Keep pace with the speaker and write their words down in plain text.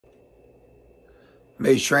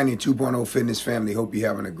Maze Training 2.0 Fitness family. Hope you're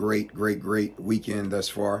having a great weekend thus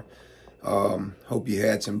far. Hope you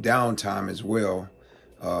had some downtime as well,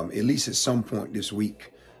 at least at some point this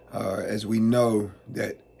week. As we know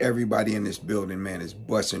that everybody in this building, man, is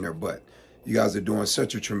busting their butt. You guys are doing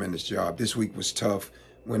such a tremendous job. This week was tough.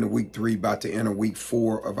 We're in week 3, about to enter week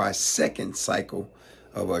 4 of our second cycle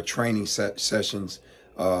of our training sessions.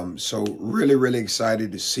 So really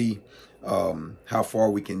excited to see how far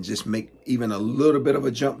we can just make even a little bit of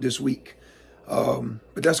a jump this week. But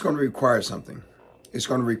that's going to require something. It's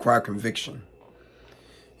going to require conviction.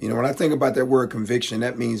 You know, when I think about that word conviction,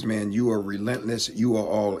 that means, man, you are relentless. You are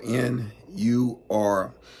all in. You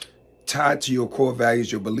are tied to your core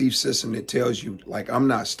values, your belief system that tells you, like, I'm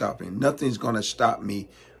not stopping. Nothing's going to stop me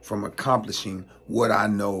from accomplishing what I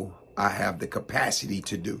know I have the capacity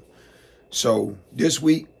to do. So this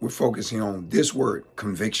week, we're focusing on this word,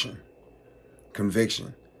 conviction.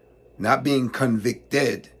 Conviction. Not being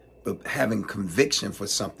convicted, but having conviction for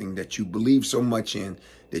something that you believe so much in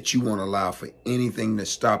that you won't allow for anything to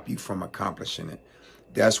stop you from accomplishing it.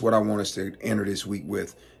 That's what I want us to enter this week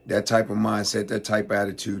with. That type of mindset, that type of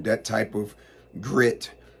attitude, that type of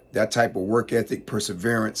grit, that type of work ethic,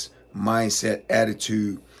 perseverance, mindset,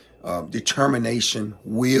 attitude, determination,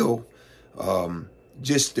 will,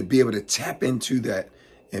 just to be able to tap into that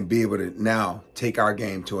and be able to now take our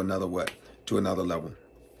game to another level.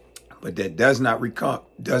 But that does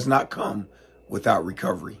not come without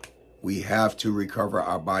recovery. We have to recover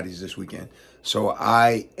our bodies this weekend. So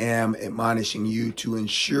I am admonishing you to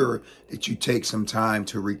ensure that you take some time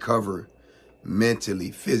to recover mentally,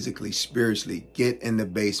 physically, spiritually. Get in the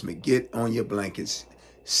basement, get on your blankets,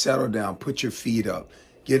 settle down, put your feet up,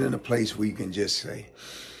 get in a place where you can just say,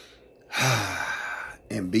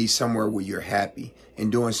 and be somewhere where you're happy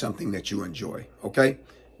and doing something that you enjoy. Okay?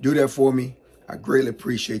 Do that for me. I greatly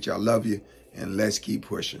appreciate you. I love you. And let's keep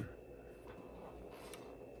pushing.